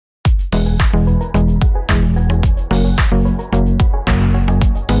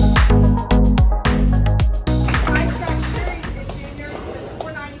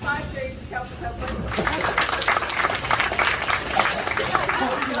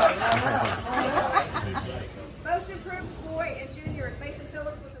Most improved boy and juniors, Mason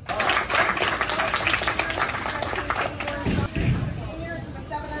Phillips with a seniors with a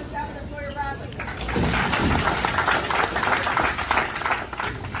 707 and Sawyer Bradley.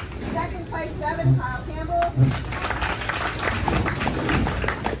 Second place 7, Kyle Campbell.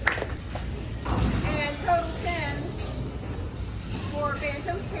 And total pins for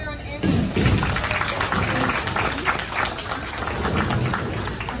Phantoms, Karen and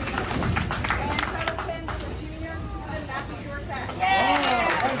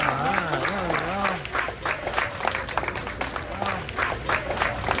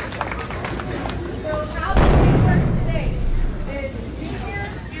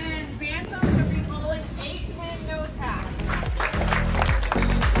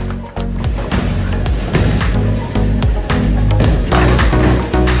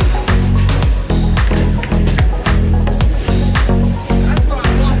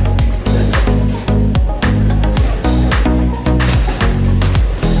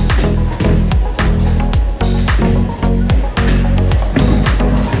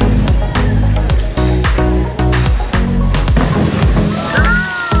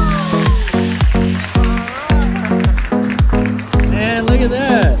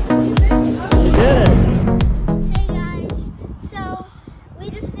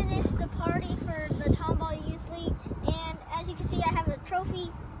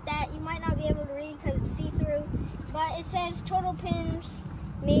that you might not be able to read because it's see-through, but it says total pins,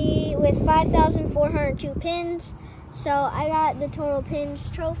 me with 5,402 pins. So I got the total pins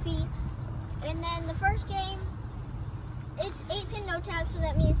trophy. And then the first game, it's 8-pin no tap, so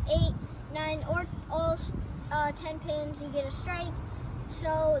that means 8, 9, or all 10 pins, you get a strike.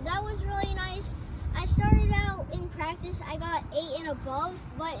 So that was really nice. I started out in practice, I got 8 and above,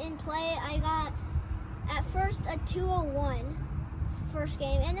 but in play I got at first a 201 first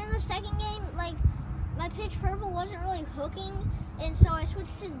game, and then the second game, like, my pitch purple wasn't really hooking, and so I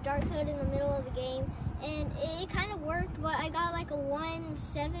switched to the dark code in the middle of the game, and it kind of worked, but I got like a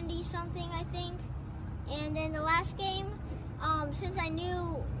 170 something, I think. And then the last game, since I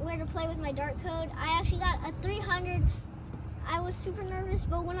knew where to play with my dark code, I actually got a 300. I was super nervous,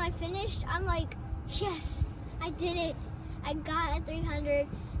 but when I finished, I'm like, yes, I did it. I got a 300,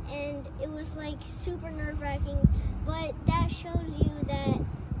 and it was like super nerve-wracking, but that shows you that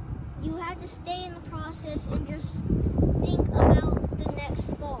you have to stay in the process and just think about the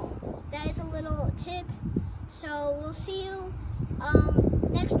next ball. That is a little tip. So we'll see you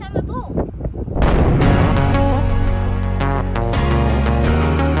next time I bowl.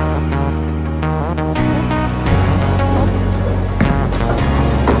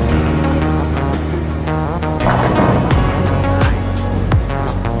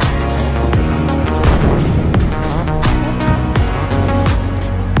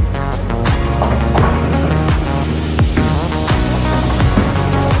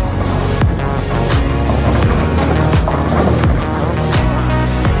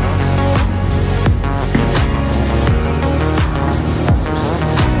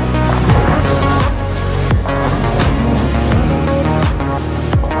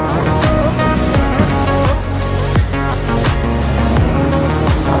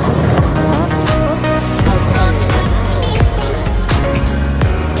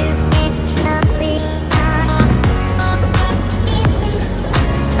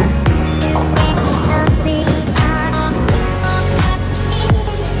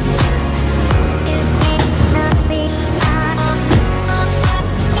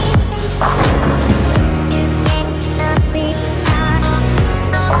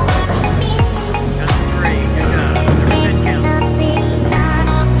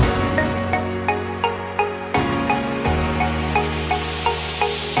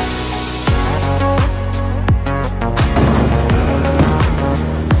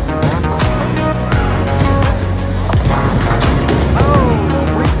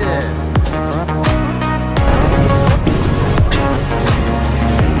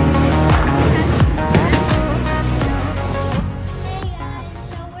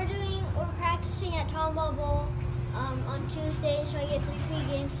 On Tuesday, so I get 3 free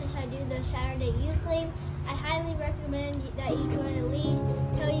games since I do the Saturday Youth League. I highly recommend that you join a league.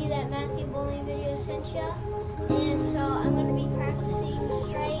 Tell you that Matthew Bowling video sent you. And so I'm going to be practicing the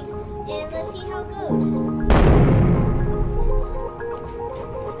strikes, and let's see how it goes.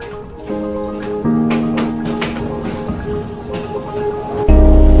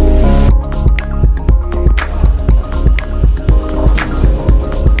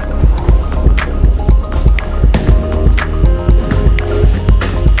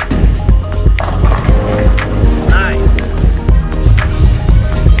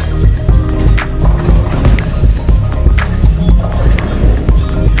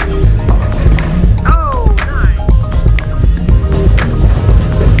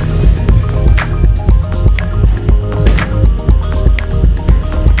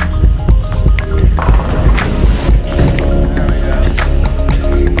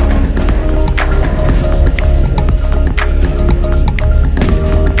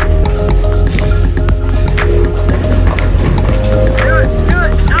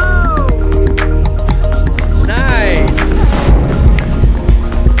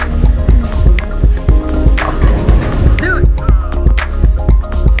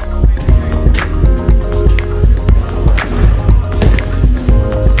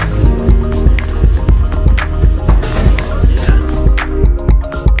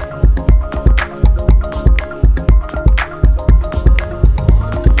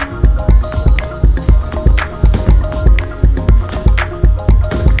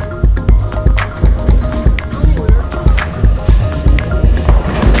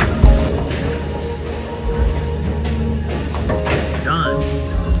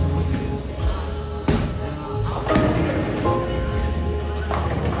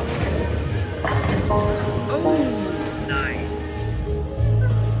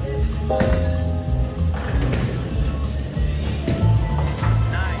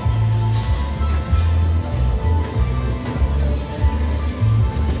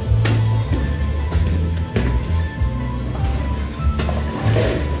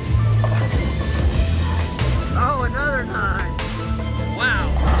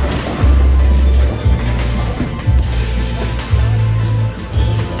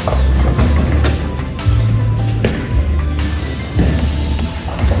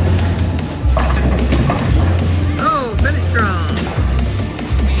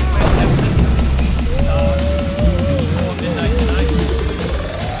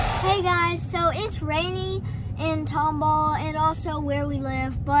 tomball and also where we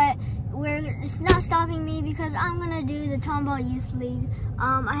live, but it's not stopping me because I'm gonna do the Tomball Youth League.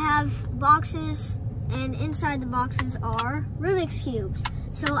 I have boxes, and inside the boxes are Rubik's Cubes.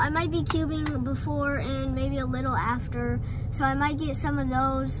 So I might be cubing before and maybe a little after, so I might get some of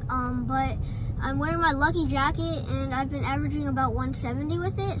those, but I'm wearing my lucky jacket and I've been averaging about 170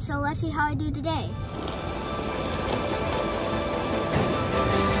 with it, so let's see how I do today.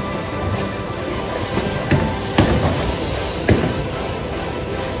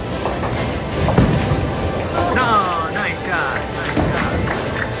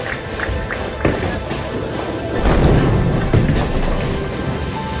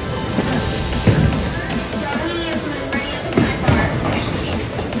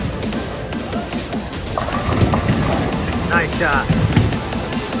 Nice shot.